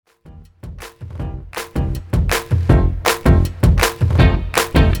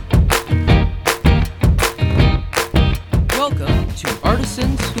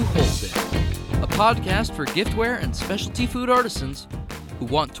podcast for giftware and specialty food artisans who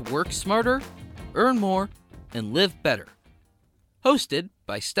want to work smarter, earn more, and live better. Hosted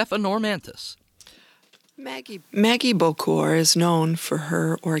by Stefan Normantis. Maggie Bocour is known for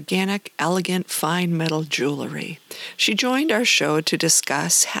her organic, elegant, fine metal jewelry. She joined our show to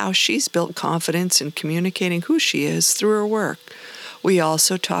discuss how she's built confidence in communicating who she is through her work. We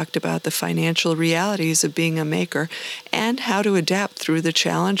also talked about the financial realities of being a maker and how to adapt through the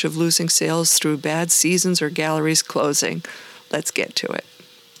challenge of losing sales through bad seasons or galleries closing. Let's get to it.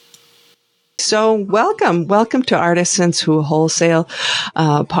 So welcome to Artisans Who Wholesale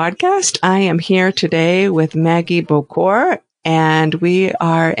podcast. I am here today with Maggie Bocour, and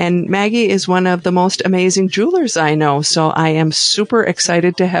Maggie is one of the most amazing jewelers I know. So I am super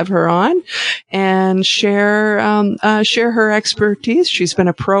excited to have her on and share her expertise. She's been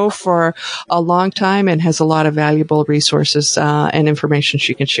a pro for a long time and has a lot of valuable resources and information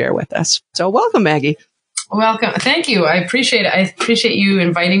she can share with us. So welcome, Maggie. Welcome. Thank you. I appreciate it. I appreciate you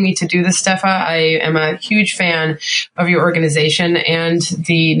inviting me to do this, Stefa. I am a huge fan of your organization and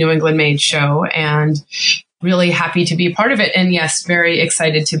the New England Made Show, and really happy to be a part of it. And yes, very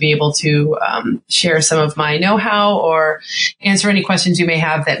excited to be able to share some of my know-how or answer any questions you may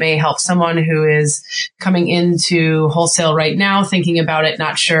have that may help someone who is coming into wholesale right now, thinking about it,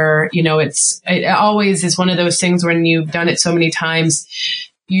 not sure. You know, it always is one of those things when you've done it so many times,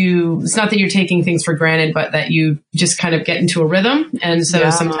 it's not that you're taking things for granted, but that you just kind of get into a rhythm. And so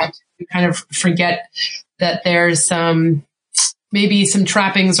sometimes you kind of forget that there's maybe some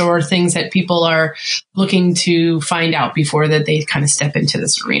trappings or things that people are looking to find out before that they kind of step into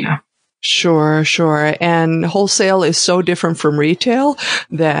this arena. Sure. And wholesale is so different from retail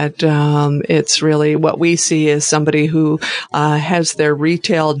that it's really what we see is somebody who has their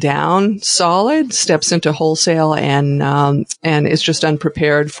retail down solid, steps into wholesale and is just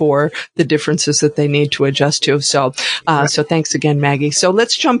unprepared for the differences that they need to adjust to. So thanks again, Maggie. So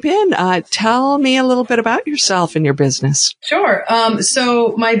let's jump in. Tell me a little bit about yourself and your business. Sure.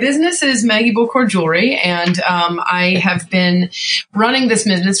 So my business is Maggie Bocour Jewelry, and I have been running this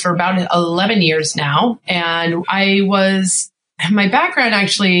business for about 11 years now. And my background,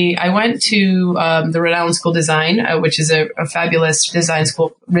 actually, I went to the Rhode Island School of Design, which is a fabulous design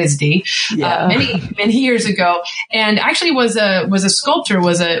school, RISD, many years ago, and actually was a sculptor,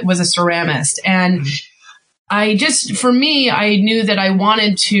 was a ceramist. And I knew that I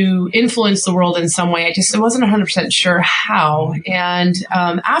wanted to influence the world in some way. I wasn't 100% sure how. And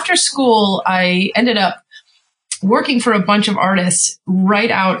after school, I ended up working for a bunch of artists right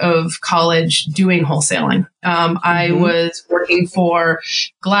out of college doing wholesaling. I was working for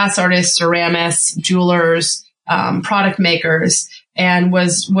glass artists, ceramists, jewelers, product makers, and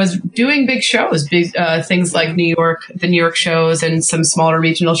was doing big shows, things like the New York shows and some smaller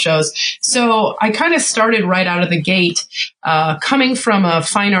regional shows. So I kind of started right out of the gate, coming from a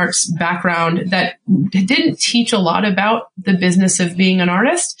fine arts background that didn't teach a lot about the business of being an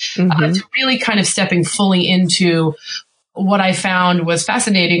artist, to really kind of stepping fully into what I found was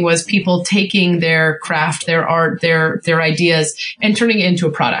fascinating was people taking their craft, their art, their ideas and turning it into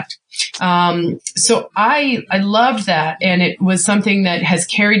a product. So I loved that. And it was something that has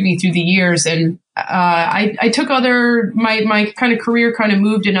carried me through the years. And, I took my kind of career kind of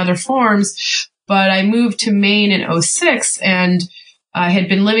moved in other forms, but I moved to Maine in 2006 and I had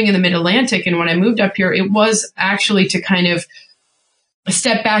been living in the mid-Atlantic. And when I moved up here, it was actually to kind of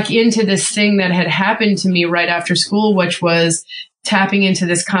step back into this thing that had happened to me right after school, which was tapping into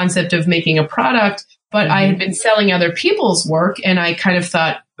this concept of making a product. But I had been selling other people's work, and I kind of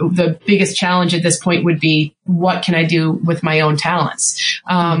thought the biggest challenge at this point would be, what can I do with my own talents?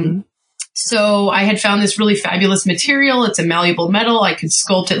 So I had found this really fabulous material. It's a malleable metal. I could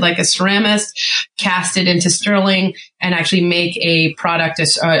sculpt it like a ceramist, cast it into sterling, and actually make a product,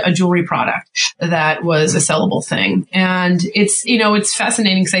 a jewelry product that was a sellable thing. And it's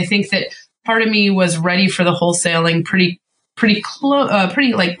fascinating because I think that part of me was ready for the wholesaling pretty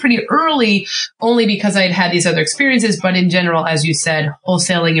early, only because I'd had these other experiences. But in general, as you said,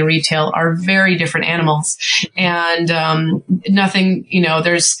 wholesaling and retail are very different animals, and nothing.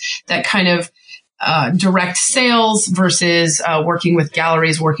 There's that kind of direct sales versus working with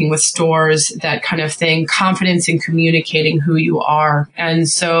galleries, working with stores, that kind of thing, confidence in communicating who you are. And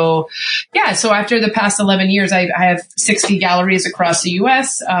so, so after the past 11 years, I have 60 galleries across the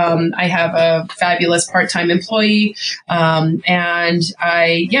U.S. I have a fabulous part-time employee. And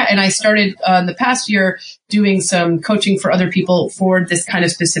I started the past year doing some coaching for other people for this kind of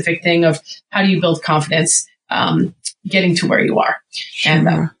specific thing of how do you build confidence, getting to where you are. Sure.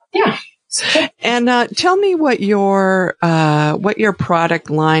 And And tell me what your product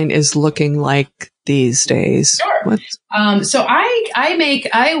line is looking like these days. Sure. So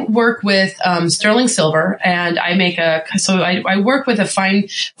I work with sterling silver, and I work with a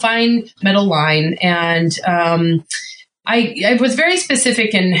fine metal line, and I was very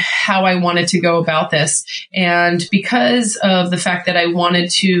specific in how I wanted to go about this, and because of the fact that I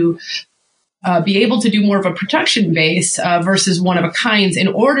wanted to be able to do more of a production base versus one of a kinds in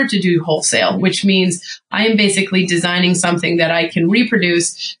order to do wholesale, which means I am basically designing something that I can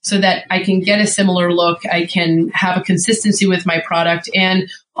reproduce so that I can get a similar look. I can have a consistency with my product and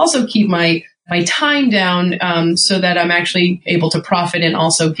also keep my time down so that I'm actually able to profit and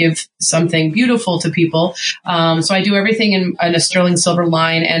also give something beautiful to people. So I do everything in a sterling silver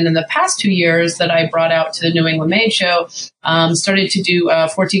line. And in the past 2 years that I brought out to the New England Made Show, started to do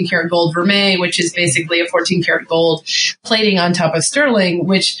 14 karat gold vermeil, which is basically a 14 karat gold plating on top of sterling,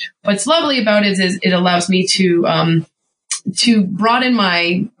 which what's lovely about it is it allows me to broaden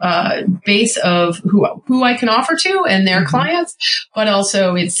my base of who I can offer to and their clients, but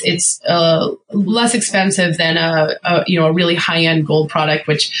also it's less expensive than a really high end gold product,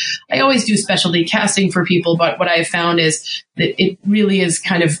 which I always do specialty casting for people. But what I've found is that it really is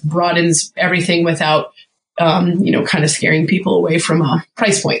kind of broadens everything without kind of scaring people away from a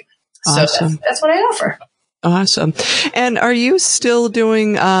price point. Awesome. So that's what I offer. Awesome. And are you still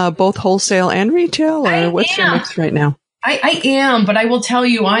doing both wholesale and retail, or what's your mix right now? I am, but I will tell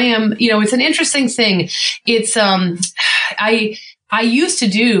you, I am, it's an interesting thing. It's, I used to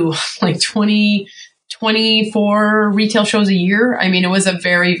do like 24 retail shows a year. I mean, it was a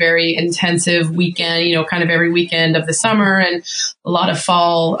very, very intensive weekend, kind of every weekend of the summer, and a lot of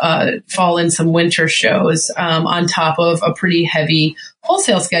fall and some winter shows, on top of a pretty heavy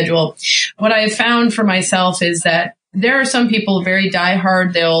wholesale schedule. What I have found for myself is that there are some people very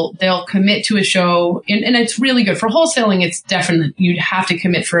diehard. They'll commit to a show, and it's really good for wholesaling. It's definitely, you'd have to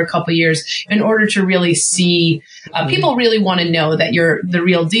commit for a couple of years in order to really see. People really want to know that you're the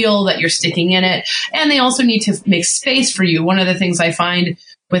real deal, that you're sticking in it, and they also need to make space for you. One of the things I find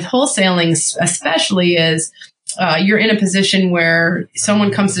with wholesaling, especially, is you're in a position where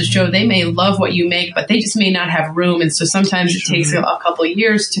someone comes to the show, they may love what you make, but they just may not have room. And so sometimes it takes a couple of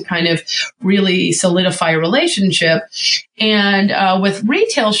years to kind of really solidify a relationship. And with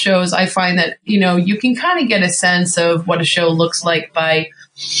retail shows, I find that, you can kind of get a sense of what a show looks like by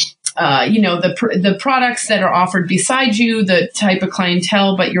the products that are offered beside you, the type of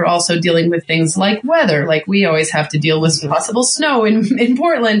clientele, but you're also dealing with things like weather. Like we always have to deal with possible snow in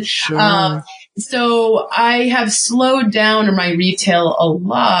Portland. Sure. So I have slowed down my retail a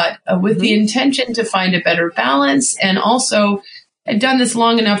lot with the intention to find a better balance. And also I've done this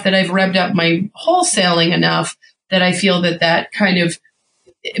long enough that I've revved up my wholesaling enough that I feel that kind of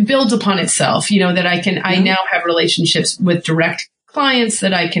builds upon itself, that I now have relationships with direct clients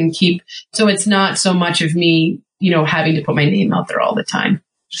that I can keep. So it's not so much of me, having to put my name out there all the time.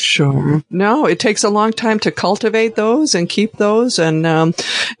 Sure. No, it takes a long time to cultivate those and keep those. And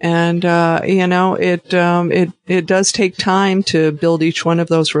it does take time to build each one of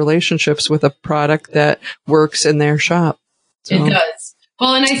those relationships with a product that works in their shop. So. It does.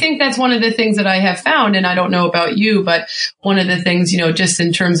 Well, and I think that's one of the things that I have found, and I don't know about you, but one of the things, just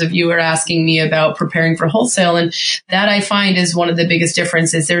in terms of you were asking me about preparing for wholesale, and that I find is one of the biggest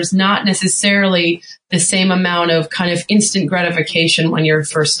differences. There's not necessarily the same amount of kind of instant gratification when you're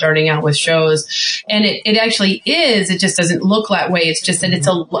first starting out with shows. And it actually is, it just doesn't look that way. It's just that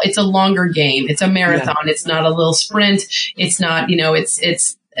it's a longer game. It's a marathon. Yeah. It's not a little sprint. It's not,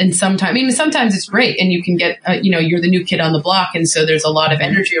 and sometimes it's great and you can get, you're the new kid on the block. And so there's a lot of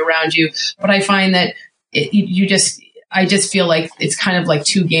energy around you. But I find that I just feel like it's kind of like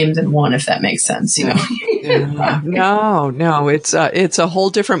two games in one, if that makes sense, Yeah. No, it's a whole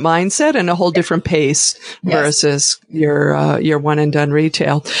different mindset and a whole different pace versus your one and done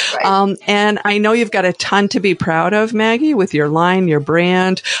retail. Right. And I know you've got a ton to be proud of, Maggie, with your line, your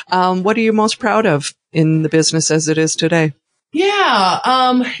brand. What are you most proud of in the business as it is today? Yeah.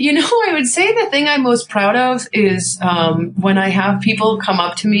 I would say the thing I'm most proud of is, when I have people come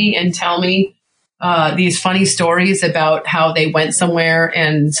up to me and tell me, these funny stories about how they went somewhere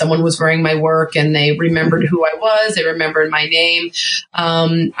and someone was wearing my work and they remembered who I was. They remembered my name.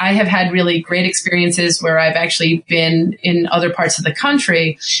 I have had really great experiences where I've actually been in other parts of the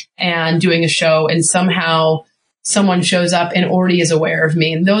country and doing a show and somehow someone shows up and already is aware of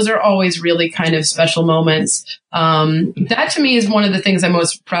me. And those are always really kind of special moments. That to me is one of the things I'm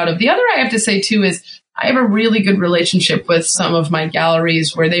most proud of. The other I have to say too is I have a really good relationship with some of my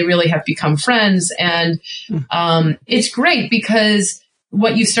galleries where they really have become friends. And it's great because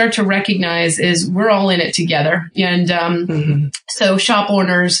what you start to recognize is we're all in it together. And so shop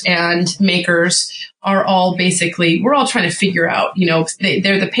owners and makers are all basically, we're all trying to figure out,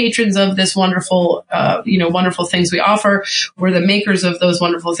 they're the patrons of this wonderful, wonderful things we offer. We're the makers of those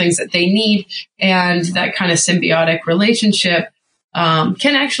wonderful things that they need. And that kind of symbiotic relationship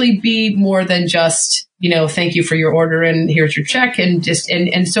can actually be more than just, thank you for your order and here's your check. And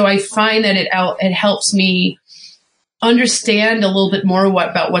so I find that it helps me understand a little bit more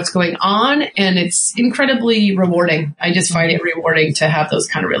about what's going on. And it's incredibly rewarding. I just find it rewarding to have those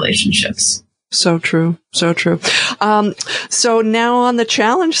kind of relationships. So true. So true. So now on the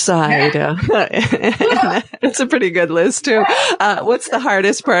challenge side, it's a pretty good list too. What's the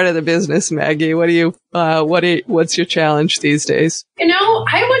hardest part of the business, Maggie? What's your challenge these days?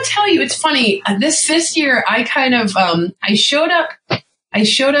 I would tell you, it's funny. This year, I kind of, I showed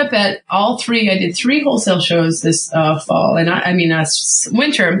up at all three. I did 3 wholesale shows this fall, and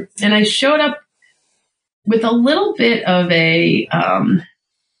winter, and I showed up with a little bit of a,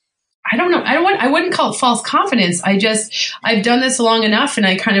 I don't know. I wouldn't call it false confidence. I've done this long enough, and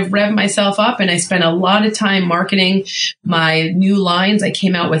I kind of rev myself up, and I spent a lot of time marketing my new lines. I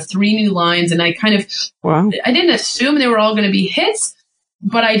came out with 3 new lines, and I didn't assume they were all going to be hits,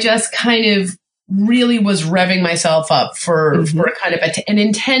 but I just kind of really was revving myself up for kind of an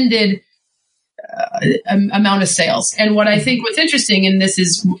intended amount of sales. And what I think what's interesting, and this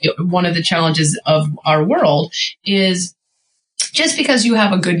is one of the challenges of our world, is just because you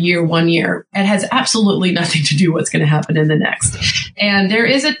have a good year one year, it has absolutely nothing to do what's going to happen in the next. And there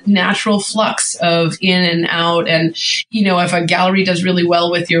is a natural flux of in and out. And, if a gallery does really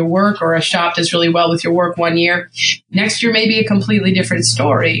well with your work or a shop does really well with your work one year, next year may be a completely different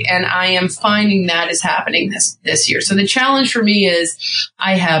story. And I am finding that is happening this year. So the challenge for me is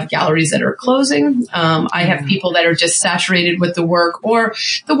I have galleries that are closing. I have people that are just saturated with the work, or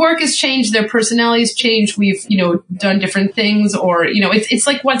the work has changed. Their personalities changed. We've, done different things, or, it's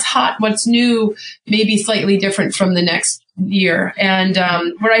like what's hot, what's new, maybe slightly different from the next year. And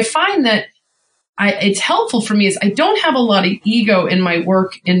where I find that it's helpful for me is I don't have a lot of ego in my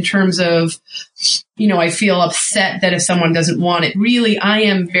work in terms of, I feel upset that if someone doesn't want it. Really, I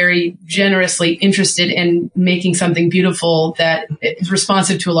am very generously interested in making something beautiful that is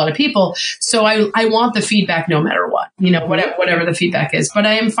responsive to a lot of people. So I want the feedback no matter what, whatever the feedback is. But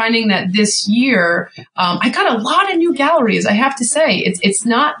I am finding that this year, I got a lot of new galleries. I have to say it's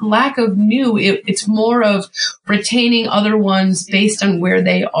not lack of new. It's more of retaining other ones based on where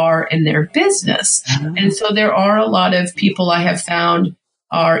they are in their business. Mm-hmm. And so there are a lot of people I have found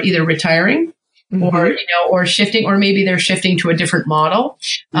are either retiring, or shifting, or maybe they're shifting to a different model,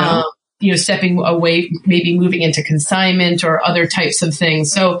 stepping away, maybe moving into consignment or other types of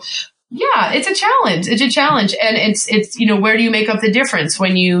things. So yeah, it's a challenge. It's a challenge. And it's, where do you make up the difference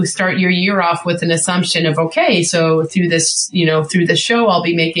when you start your year off with an assumption of, okay, so through this show, I'll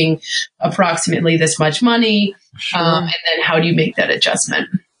be making approximately this much money. Sure. And then how do you make that adjustment?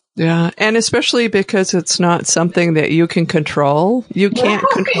 Yeah. And especially because it's not something that you can control. You can't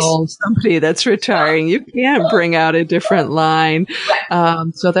control somebody that's retiring. You can't bring out a different line.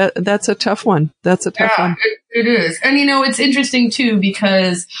 So that's a tough one. That's a tough one. It is. And, it's interesting too,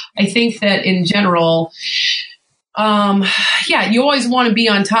 because I think that in general, you always want to be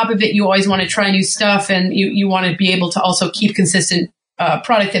on top of it. You always want to try new stuff, and you want to be able to also keep consistent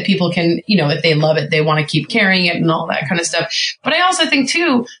product that people can, if they love it, they want to keep carrying it and all that kind of stuff. But I also think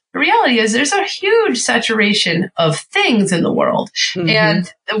too, the reality is there's a huge saturation of things in the world. Mm-hmm.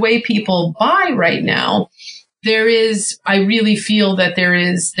 And the way people buy right now, I really feel that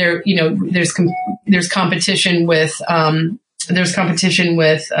there's competition with,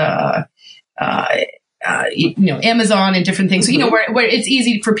 Amazon and different things, where it's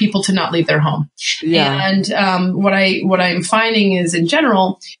easy for people to not leave their home. Yeah. And, what I'm finding is in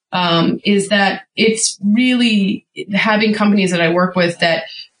general, is that it's really having companies that I work with that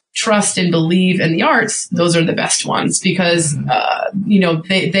trust and believe in the arts. Those are the best ones because,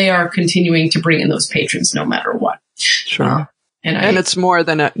 they are continuing to bring in those patrons no matter what. Sure. And it's more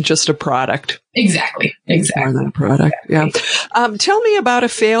than just a product. Exactly. More than a product. Exactly. Yeah. Tell me about a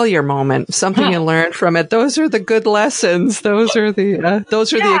failure moment, something you learned from it. Those are the good lessons. Those are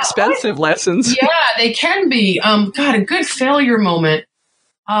the expensive lessons. Yeah, they can be. A good failure moment.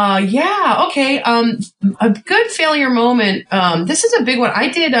 Okay. A good failure moment. This is a big one. I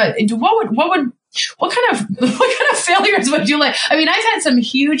did, what kind of failures would you like? I mean, I've had some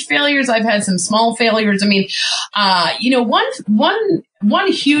huge failures. I've had some small failures. I mean,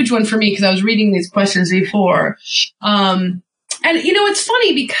 one huge one for me, because I was reading these questions before. And it's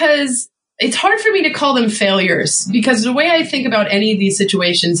funny because it's hard for me to call them failures, because the way I think about any of these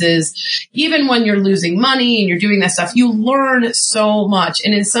situations is, even when you're losing money and you're doing that stuff, you learn so much.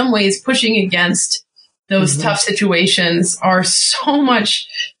 And in some ways, pushing against those tough situations are so much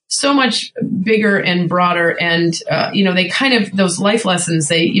bigger and broader. And, they kind of, those life lessons,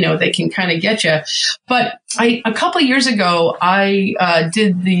 they can kind of get you. But a couple of years ago, I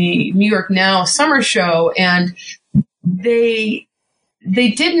did the New York Now summer show, and they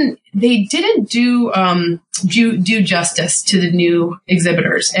didn't do justice to the new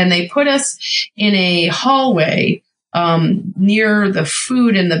exhibitors. And they put us in a hallway, near the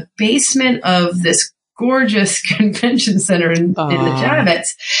food in the basement of this gorgeous convention center in the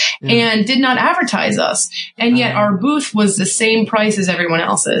Javits, and did not advertise us. And yet our booth was the same price as everyone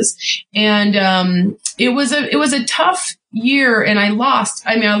else's. And, it was a tough year, and I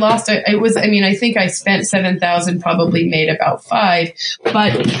think I spent 7,000, probably made about 5. But,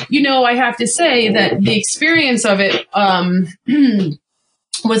 I have to say that the experience of it,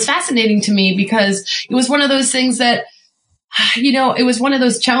 was fascinating to me, because it was one of those things that, it was one of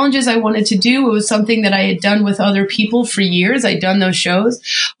those challenges I wanted to do. It was something that I had done with other people for years. I'd done those shows.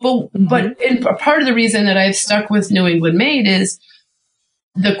 But part of the reason that I've stuck with New England Made is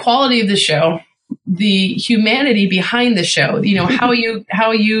the quality of the show, the humanity behind the show. How you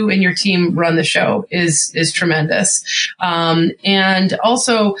and your team run the show is tremendous. And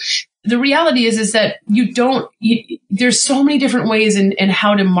also, the reality is that there's so many different ways in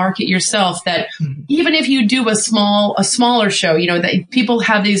how to market yourself, that even if you do a smaller show, that people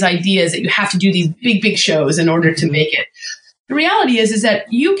have these ideas that you have to do these big shows in order to make it. The reality is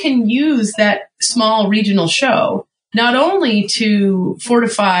that you can use that small regional show not only to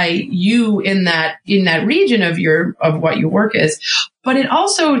fortify you in that region of what your work is, but it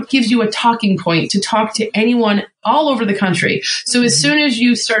also gives you a talking point to talk to anyone all over the country. So as soon as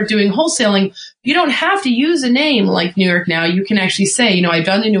you start doing wholesaling, you don't have to use a name like New York Now. You can actually say, I've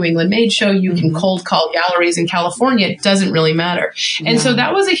done the New England Made show. You can cold call galleries in California. It doesn't really matter. And so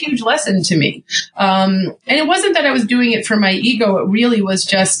that was a huge lesson to me. And it wasn't that I was doing it for my ego. It really was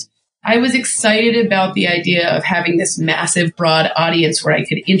just, I was excited about the idea of having this massive, broad audience where I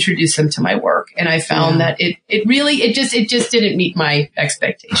could introduce them to my work. And I found that it just didn't meet my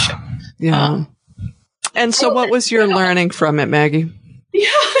expectation. Yeah. And so what was your learning from it, Maggie? Yeah.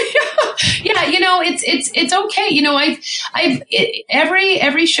 It's okay.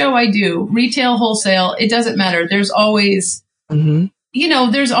 Every show I do, retail, wholesale, it doesn't matter. There's always, I've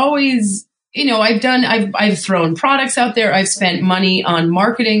thrown products out there. I've spent money on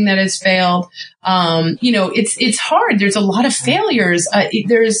marketing that has failed. It's hard. There's a lot of failures.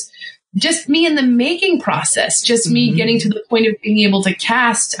 There's just me in the making process, just me getting to the point of being able to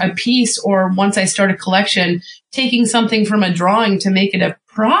cast a piece, or once I start a collection, taking something from a drawing to make it a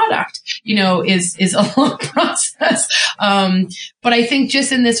product, is a long process. But I think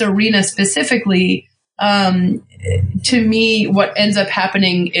just in this arena specifically, to me, what ends up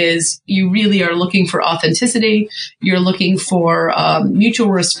happening is you really are looking for authenticity. You're looking for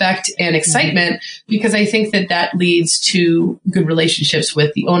mutual respect and excitement, because I think that leads to good relationships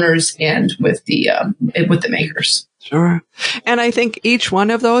with the owners and with the makers. Sure. And I think each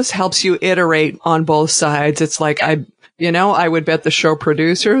one of those helps you iterate on both sides. It's like, I would bet the show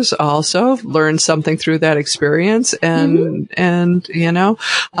producers also learned something through that experience. And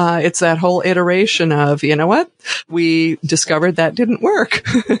it's that whole iteration of, what? We discovered that didn't work.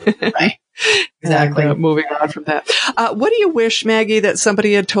 Right. Exactly. And, moving on from that. What do you wish, Maggie, that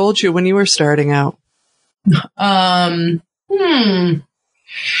somebody had told you when you were starting out?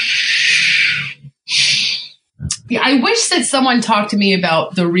 Yeah, I wish that someone talked to me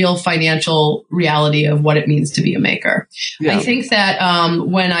about the real financial reality of what it means to be a maker. Yeah. I think that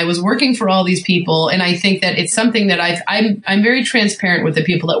when I was working for all these people, and I think that it's something that I'm very transparent with the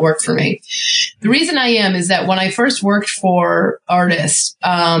people that work for me. The reason I am is that when I first worked for artists,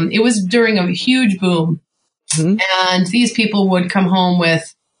 it was during a huge boom, and these people would come home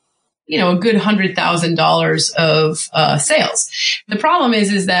with a good $100,000 of sales. The problem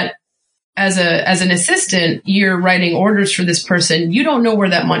is that as an assistant, you're writing orders for this person. You don't know where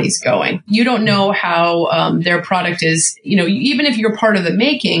that money's going. You don't know how their product is. Even if you're part of the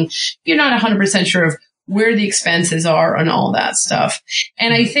making, you're not 100% sure of where the expenses are and all that stuff.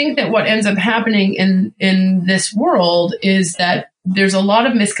 And I think that what ends up happening in this world is that there's a lot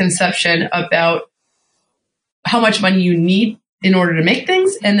of misconception about how much money you need in order to make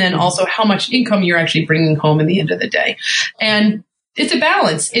things, and then also how much income you're actually bringing home in the end of the day. And it's a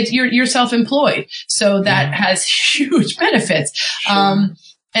balance. You're self-employed. So that has huge benefits. Sure.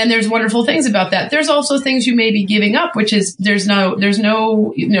 And there's wonderful things about that. There's also things you may be giving up, which is there's no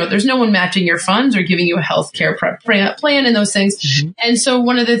one matching your funds or giving you a healthcare plan and those things. Mm-hmm. And so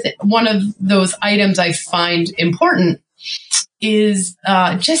one of those items I find important is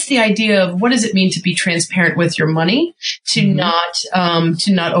just the idea of what does it mean to be transparent with your money, to not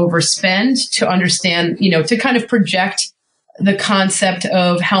overspend, to understand, to kind of project the concept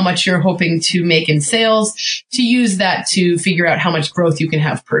of how much you're hoping to make in sales, to use that to figure out how much growth you can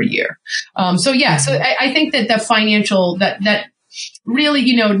have per year. So I think that the financial, that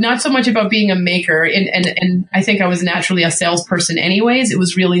really, not so much about being a maker. And I think I was naturally a salesperson anyways. It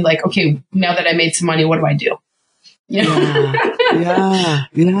was really like, okay, now that I made some money, what do I do? Yeah.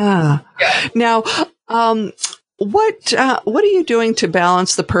 Now, what are you doing to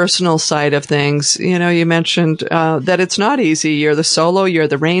balance the personal side of things? You mentioned that it's not easy. You're the solo, you're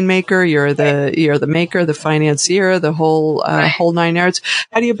the rainmaker, you're the maker, the financier, the whole nine yards.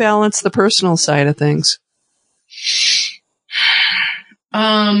 How do you balance the personal side of things?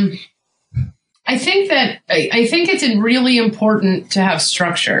 I think it's really important to have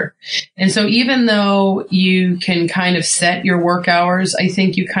structure. And so even though you can kind of set your work hours, I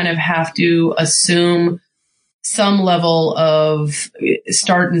think you kind of have to assume some level of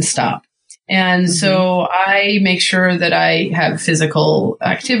start and stop. And so I make sure that I have physical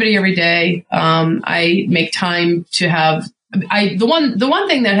activity every day. I make time to have, the one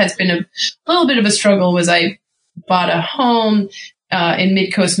thing that has been a little bit of a struggle was I bought a home in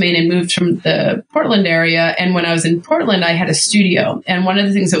Mid-Coast, Maine, and moved from the Portland area. And when I was in Portland, I had a studio. And one of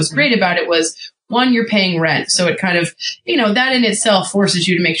the things that was great about it was, one, you're paying rent. So it kind of, that in itself forces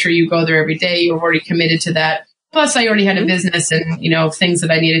you to make sure you go there every day. You're already committed to that. Plus, I already had a business and, things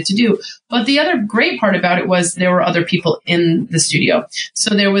that I needed to do. But the other great part about it was there were other people in the studio.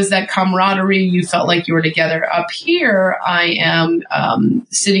 So there was that camaraderie. You felt like you were together. Up here, I am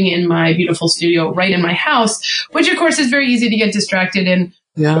sitting in my beautiful studio right in my house, which, of course, is very easy to get distracted in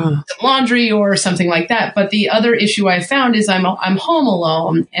some laundry or something like that. But the other issue I found is I'm home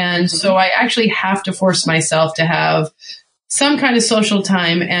alone. And so I actually have to force myself to have some kind of social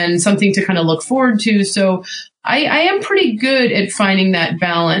time and something to kind of look forward to. So I am pretty good at finding that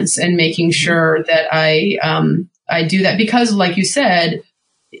balance and making sure that I do that because, like you said,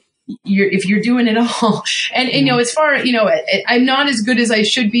 if you're doing it all, and as far I'm not as good as I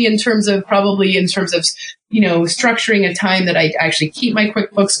should be in terms of structuring a time that I actually keep my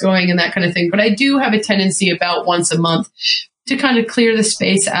QuickBooks going and that kind of thing. But I do have a tendency about once a month to kind of clear the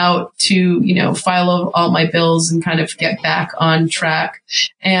space out to, file all my bills and kind of get back on track.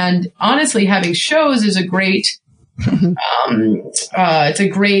 And honestly, having shows is a great, it's a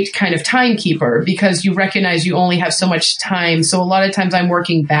great kind of timekeeper because you recognize you only have so much time. So a lot of times I'm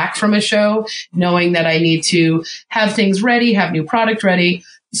working back from a show, knowing that I need to have things ready, have new product ready.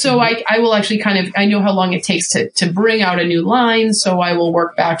 So I will actually I know how long it takes to bring out a new line. So I will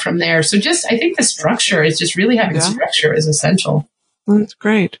work back from there. So I think the structure is just really having structure is essential. That's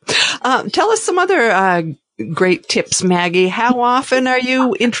great. Tell us some other great tips, Maggie. How often are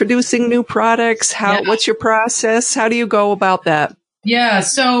you introducing new products? What's your process? How do you go about that? Yeah.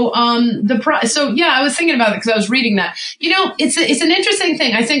 So, I was thinking about it because I was reading that, it's an interesting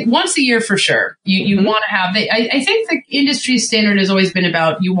thing. I think once a year for sure, you want to have, I think the industry standard has always been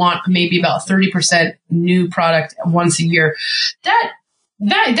about, you want maybe about 30% new product once a year.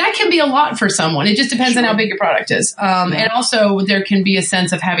 That can be a lot for someone. It just depends on how big your product is. And also there can be a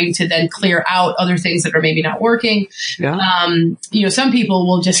sense of having to then clear out other things that are maybe not working. Yeah. Some people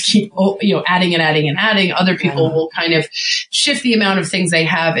will just keep, adding and adding and adding. Other people will kind of shift the amount of things they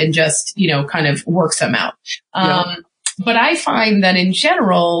have and just, kind of work some out. But I find that in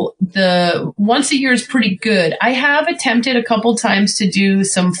general, the once a year is pretty good. I have attempted a couple times to do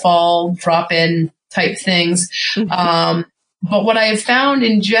some fall drop-in type things. But what I have found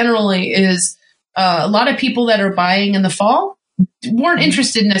in generally is a lot of people that are buying in the fall weren't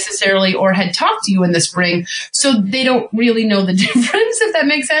interested necessarily or had talked to you in the spring. So they don't really know the difference, if that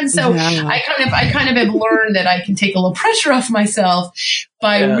makes sense. So I kind of have learned that I can take a little pressure off myself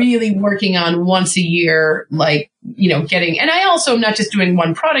by really working on once a year, getting, and I also am not just doing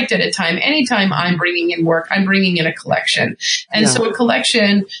one product at a time. Anytime I'm bringing in work, I'm bringing in a collection. And so a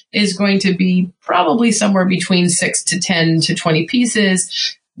collection is going to be probably somewhere between 6 to 10 to 20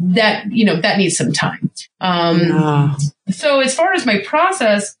 pieces that needs some time. So as far as my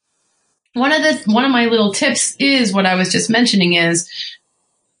process, one of my little tips is what I was just mentioning is,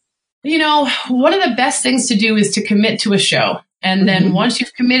 one of the best things to do is to commit to a show. And then once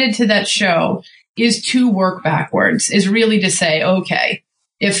you've committed to that show is to work backwards, is really to say, okay,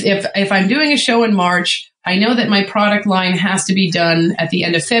 if I'm doing a show in March, I know that my product line has to be done at the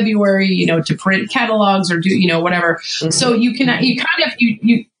end of February, to print catalogs or do, whatever. Mm-hmm. So if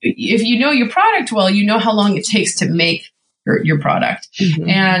you know your product well, you know how long it takes to make your product. Mm-hmm.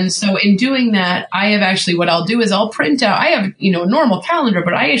 And so in doing that, I have actually, what I'll do is I'll print out, I have, a normal calendar,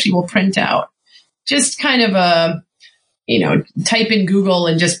 but I actually will print out just kind of a, type in Google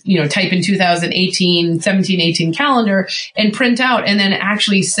and just, type in 17-18 calendar and print out and then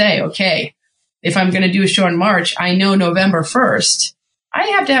actually say, okay, if I'm going to do a show in March, I know November 1st, I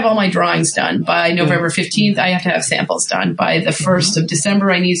have to have all my drawings done. By November 15th, I have to have samples done. By the 1st of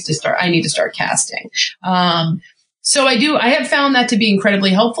December, I need to start casting. So I have found that to be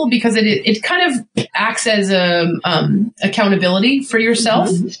incredibly helpful because it kind of acts as accountability for yourself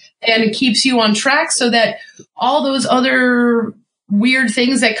and it keeps you on track so that all those other weird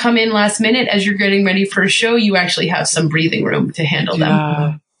things that come in last minute as you're getting ready for a show, you actually have some breathing room to handle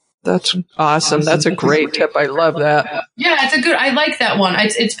them. That's awesome. That's a great tip. I love that. Yeah, I like that one.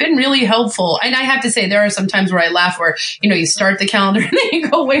 It's been really helpful. And I have to say, there are some times where I laugh where, you start the calendar and then you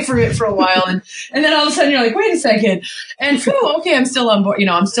go away from it for a while. And then all of a sudden you're like, wait a second. And okay, I'm still on board.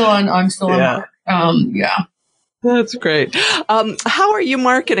 I'm still on board. Yeah. That's great. How are you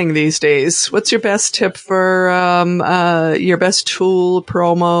marketing these days? What's your best tip for your best tool,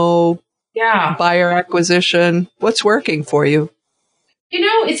 promo, buyer acquisition? What's working for you?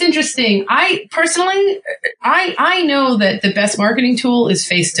 It's interesting. I personally, I know that the best marketing tool is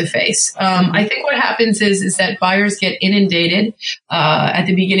face-to-face. I think what happens is that buyers get inundated at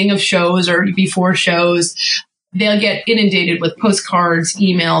the beginning of shows or before shows. They'll get inundated with postcards,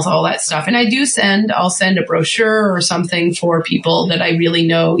 emails, all that stuff. And I'll send a brochure or something for people that I really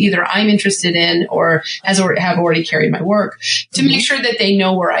know either I'm interested in or have already carried my work to make sure that they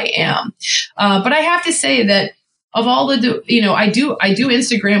know where I am. But I have to say that of all I do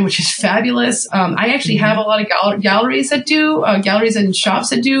Instagram, which is fabulous. I actually have a lot of galleries and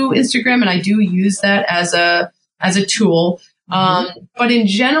shops that do Instagram, and I do use that as a tool. But in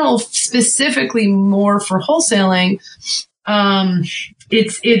general, specifically more for wholesaling,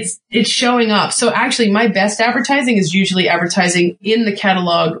 it's showing up. So actually my best advertising is usually advertising in the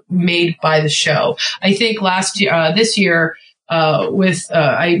catalog made by the show. I think this year, I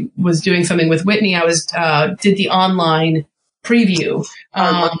was doing something with Whitney. I did the online preview,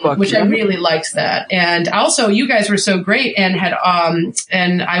 which I really liked that. And also you guys were so great and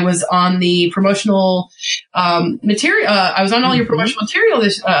and I was on the promotional, material. I was on all your promotional material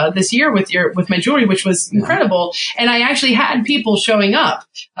this year with my jewelry, which was incredible. And I actually had people showing up,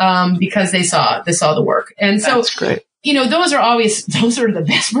 because they saw the work. And so that's great. Those are the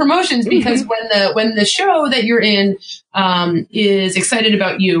best promotions because when the show that you're in, is excited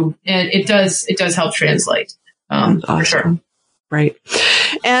about you, and it does help translate. Awesome. For sure. Right.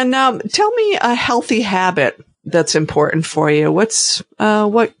 And, tell me a healthy habit that's important for you. What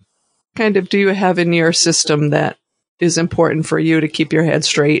kind of do you have in your system that is important for you to keep your head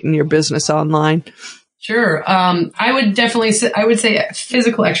straight in your business online? Sure. I would say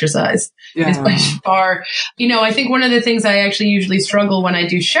physical exercise is by far, I think one of the things I actually usually struggle when I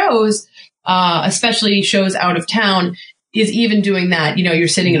do shows, especially shows out of town, is even doing that. You're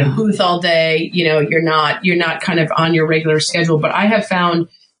sitting in a booth all day, you're not kind of on your regular schedule, but I have found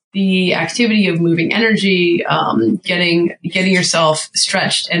the activity of moving energy, getting yourself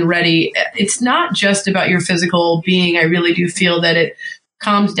stretched and ready. It's not just about your physical being. I really do feel that it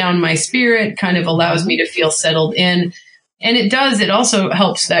calms down my spirit, kind of allows me to feel settled in. And it also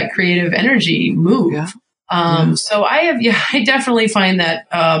helps that creative energy move. So I definitely find that,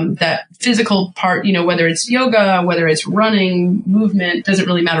 that physical part, whether it's yoga, whether it's running, movement, doesn't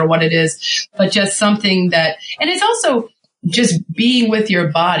really matter what it is, but just something and it's also just being with your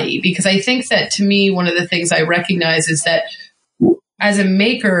body, because I think that to me, one of the things I recognize is that as a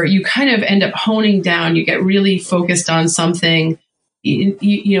maker, you kind of end up honing down, you get really focused on something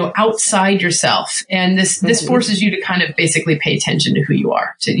outside yourself. And this forces you to kind of basically pay attention to who you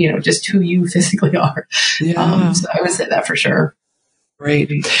are, to, just who you physically are. Yeah. So I would say that for sure. Great.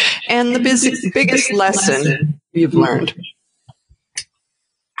 And the biggest lesson you've learned?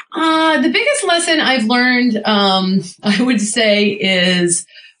 The biggest lesson I've learned, I would say is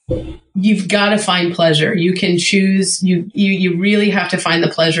you've got to find pleasure. You can choose, you really have to find the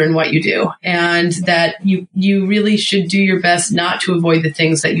pleasure in what you do, and that you really should do your best not to avoid the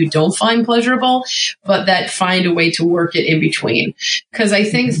things that you don't find pleasurable, but that find a way to work it in between. Because I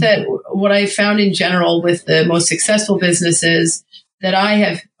think that what I found in general with the most successful businesses that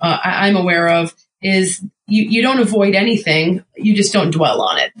I'm aware of is you don't avoid anything. You just don't dwell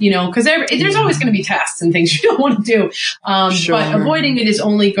on it, because there's always going to be tasks and things you don't want to do. But avoiding it is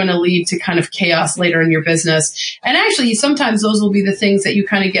only going to lead to kind of chaos later in your business. And actually, sometimes those will be the things that you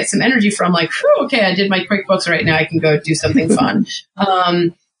kind of get some energy from, like, okay, I did my QuickBooks right now. I can go do something fun.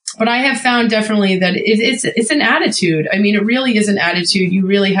 But I have found definitely that it's an attitude. I mean, it really is an attitude. You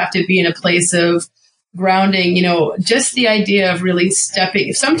really have to be in a place of grounding, just the idea of really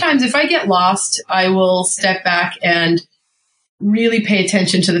stepping. Sometimes if I get lost, I will step back and really pay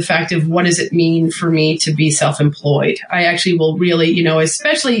attention to the fact of what does it mean for me to be self-employed. I actually will really,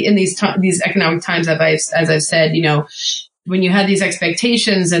 especially in these economic times, as I've said, when you have these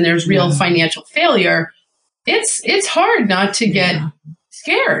expectations and there's real financial failure, it's hard not to get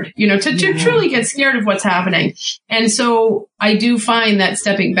scared, to truly get scared of what's happening. And so I do find that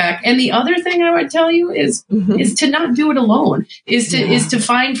stepping back. And the other thing I would tell you is to not do it alone, is to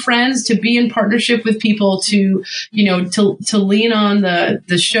find friends, to be in partnership with people, to lean on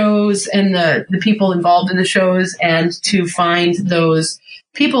the shows and the people involved in the shows, and to find those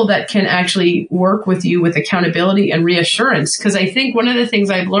people that can actually work with you with accountability and reassurance. Because I think one of the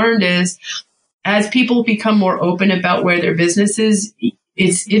things I've learned is, as people become more open about where their business is,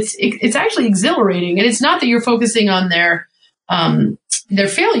 it's actually exhilarating. And it's not that you're focusing on their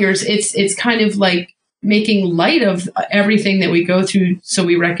failures. It's kind of like making light of everything that we go through, so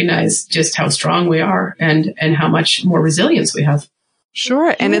we recognize just how strong we are and how much more resilience we have.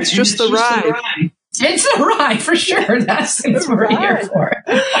 Sure. And it's just the ride. It's a ride for sure. That's what we're here for.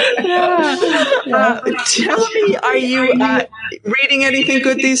 Tell me, are you reading anything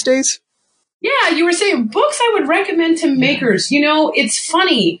good these days? Yeah, you were saying books I would recommend to makers. It's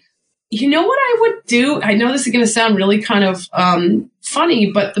funny. You know what I would do? I know this is going to sound really kind of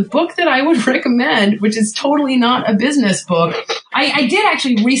funny, but the book that I would recommend, which is totally not a business book, I did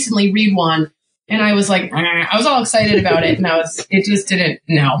actually recently read one, and I was like, I was all excited about it, and it just didn't.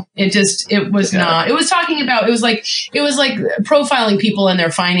 No, it was not. It was talking about, it was like profiling people and their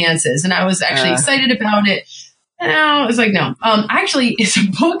finances, and I was actually excited about it. No, it's like, no. Actually, it's a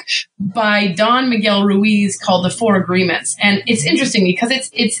book by Don Miguel Ruiz called The Four Agreements. And it's interesting because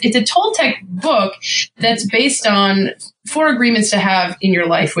it's a Toltec book that's based on 4 agreements to have in your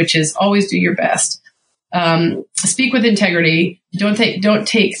life, which is always do your best. Speak with integrity. Don't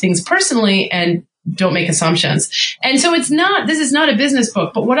take things personally, and don't make assumptions. And so this is not a business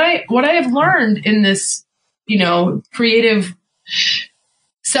book, but what I have learned in this, creative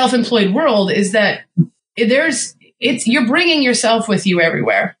self-employed world is that you're bringing yourself with you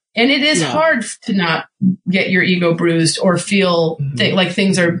everywhere. And it is hard to not get your ego bruised or feel like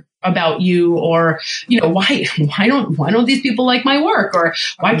things are about you, or, why don't these people like my work, or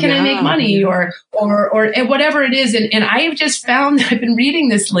why can't I make money, or whatever it is. And I've just found that I've been reading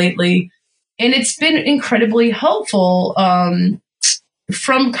this lately, and it's been incredibly helpful,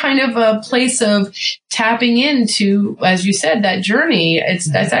 from kind of a place of tapping into, as you said, that journey.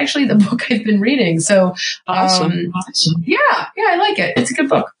 That's actually the book I've been reading. So, awesome. Yeah, I like it. It's a good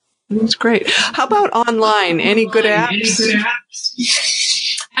book. That's great. How about online? Any good apps?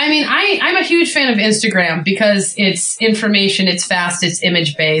 I mean, I'm a huge fan of Instagram because it's information, it's fast, it's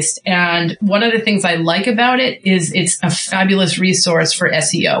image based. And one of the things I like about it is it's a fabulous resource for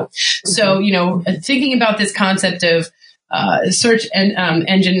SEO. So, thinking about this concept of search and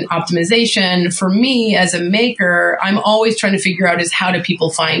engine optimization, for me as a maker, I'm always trying to figure out is how do people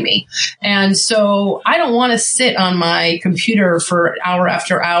find me? And so I don't want to sit on my computer for hour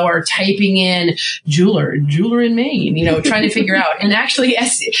after hour typing in jeweler in Maine, trying to figure out. And actually,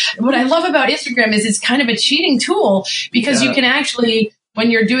 what I love about Instagram is it's kind of a cheating tool, because you can actually,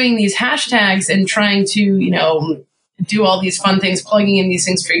 when you're doing these hashtags and trying to, do all these fun things, plugging in these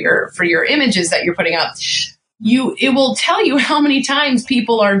things for your images that you're putting up, it will tell you how many times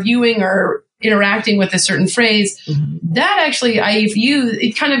people are viewing or interacting with a certain phrase. That actually I've used,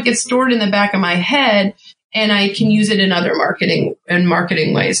 it kind of gets stored in the back of my head, and I can use it in other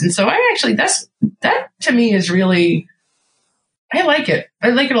marketing ways. And so that to me is really, I like it. I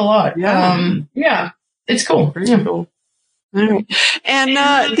like it a lot. Yeah. It's cool. Very cool. All right.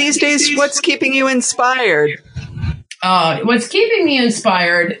 And these days, what's keeping you inspired? What's keeping me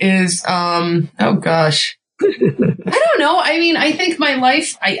inspired is, oh gosh. I don't know. I mean, I think my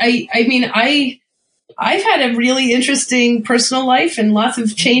life, I've had a really interesting personal life and lots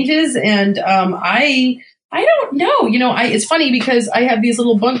of changes. And, I don't know, it's funny because I have these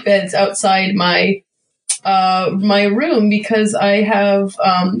little bunk beds outside my room, because I have,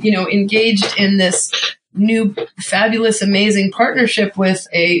 engaged in this new fabulous, amazing partnership with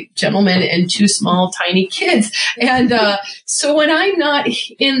a gentleman and 2 small, tiny kids. And so when I'm not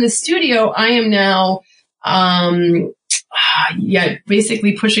in the studio, I am now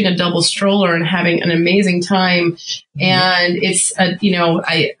basically pushing a double stroller and having an amazing time. And it's,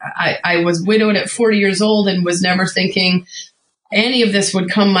 I was widowed at 40 years old and was never thinking any of this would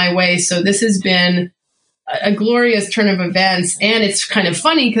come my way. So this has been a glorious turn of events. And it's kind of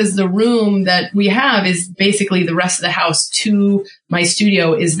funny because the room that we have is basically the rest of the house to my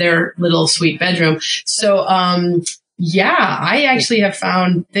studio is their little sweet bedroom. So, I actually have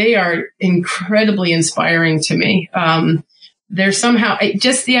found they are incredibly inspiring to me. They're somehow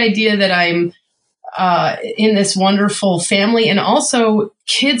just the idea that I'm in this wonderful family, and also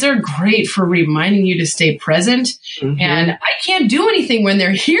kids are great for reminding you to stay present. And I can't do anything when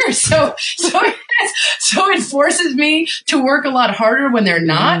they're here, so it forces me to work a lot harder when they're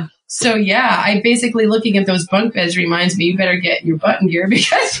not. So I basically looking at those bunk beds reminds me you better get your butt in gear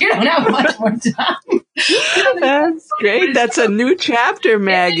because you don't have much more time. That's great. That's a new chapter,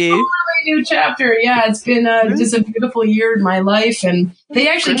 Maggie. It's a totally new chapter. Yeah, it's been just a beautiful year in my life. And they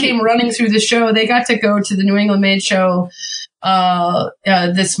actually came running through the show. They got to go to the New England Made Show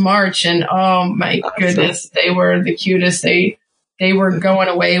this March. And oh my goodness, they were the cutest. They were going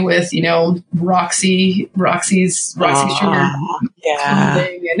away with, Roxy's Sugar. Yeah.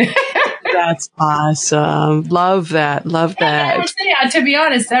 That's awesome. Love that. To be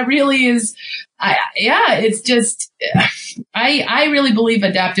honest, that really is, it's just, I really believe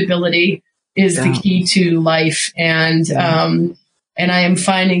adaptability is the key to life. And I am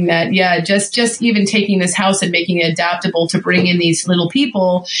finding that, just even taking this house and making it adaptable to bring in these little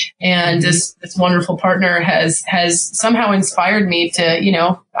people and this wonderful partner has somehow inspired me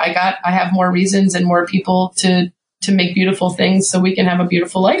to, I have more reasons and more people to make beautiful things so we can have a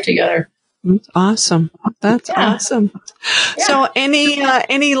beautiful life together. Awesome. That's awesome. Yeah. So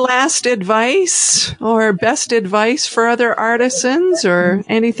any last advice or best advice for other artisans or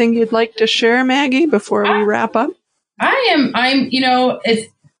anything you'd like to share, Maggie, before we wrap up? I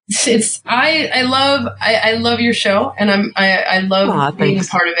love your show, and I love being a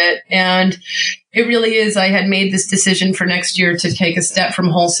part of it. And it really is. I had made this decision for next year to take a step from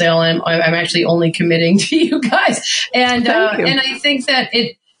wholesale, and I'm actually only committing to you guys. And I think that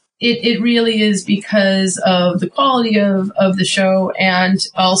it really is because of the quality of the show and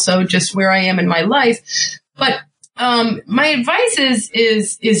also just where I am in my life. But my advice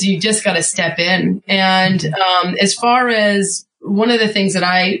is you just got to step in. And as far as one of the things that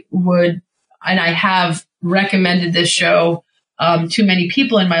I would, and I have recommended this show to many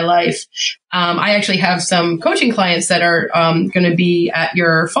people in my life, I actually have some coaching clients that are going to be at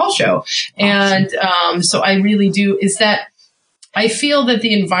your fall show. And so I really do, is that I feel that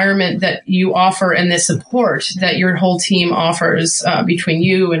the environment that you offer and the support that your whole team offers between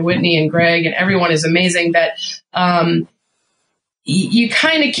you and Whitney and Greg and everyone is amazing, that you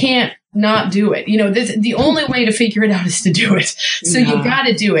kind of can't not do it. The only way to figure it out is to do it. So you got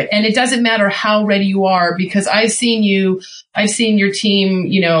to do it. And it doesn't matter how ready you are, because I've seen your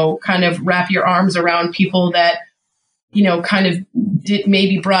team, kind of wrap your arms around people that, kind of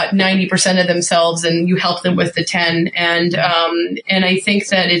maybe brought 90% of themselves and you help them with the 10. And I think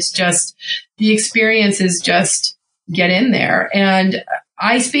that it's just, the experience is just get in there. And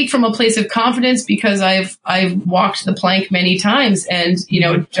I speak from a place of confidence because I've walked the plank many times and,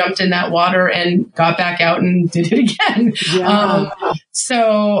 jumped in that water and got back out and did it again. Yeah.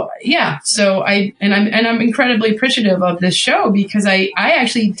 I'm incredibly appreciative of this show because I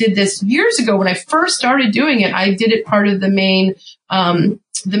actually did this years ago when I first started doing it. I did it part of the main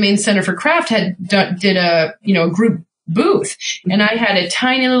Center for Craft did a group booth, and I had a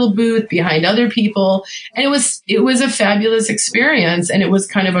tiny little booth behind other people, and it was a fabulous experience, and it was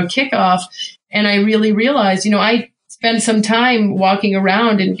kind of a kickoff. And I really realized, I spent some time walking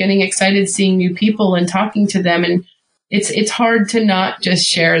around and getting excited, seeing new people and talking to them, and it's hard to not just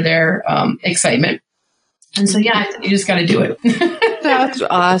share their excitement. And so, you just got to do it. That's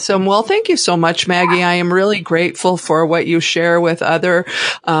awesome. Well, thank you so much, Maggie. I am really grateful for what you share with other,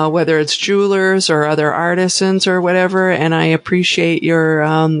 whether it's jewelers or other artisans or whatever. And I appreciate your,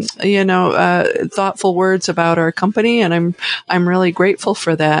 thoughtful words about our company. And I'm really grateful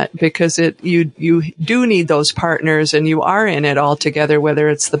for that because you do need those partners and you are in it all together, whether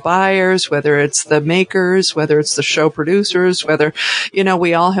it's the buyers, whether it's the makers, whether it's the show producers, whether,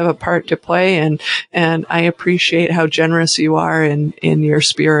 we all have a part to play. And I appreciate how generous you are in in your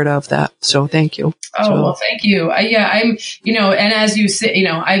spirit of that. So thank you. Oh, well, thank you. I'm, and as you say,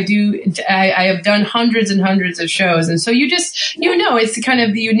 I have done hundreds and hundreds of shows. And so you just, it's kind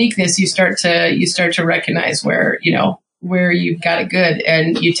of the uniqueness you start to recognize where you've got it good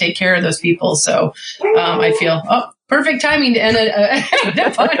and you take care of those people. So, I feel, perfect timing to end a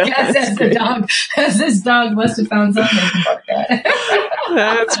podcast as this dog must have found something about that.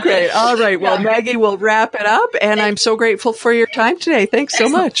 That's great. All right. Well, Maggie, we'll wrap it up. And I'm so grateful for your time today. Thanks so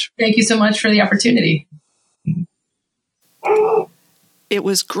much. Thank you so much for the opportunity. It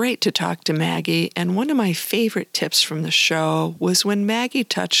was great to talk to Maggie, and one of my favorite tips from the show was when Maggie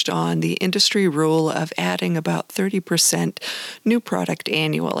touched on the industry rule of adding about 30% new product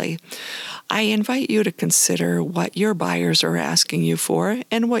annually. I invite you to consider what your buyers are asking you for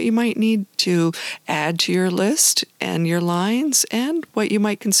and what you might need to add to your list and your lines and what you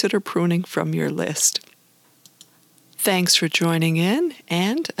might consider pruning from your list. Thanks for joining in,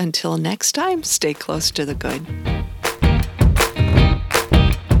 and until next time, stay close to the good.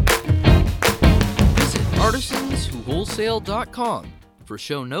 ArtisansWhoWholesale.com for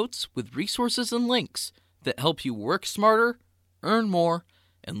show notes with resources and links that help you work smarter, earn more,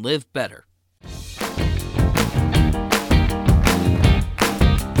 and live better.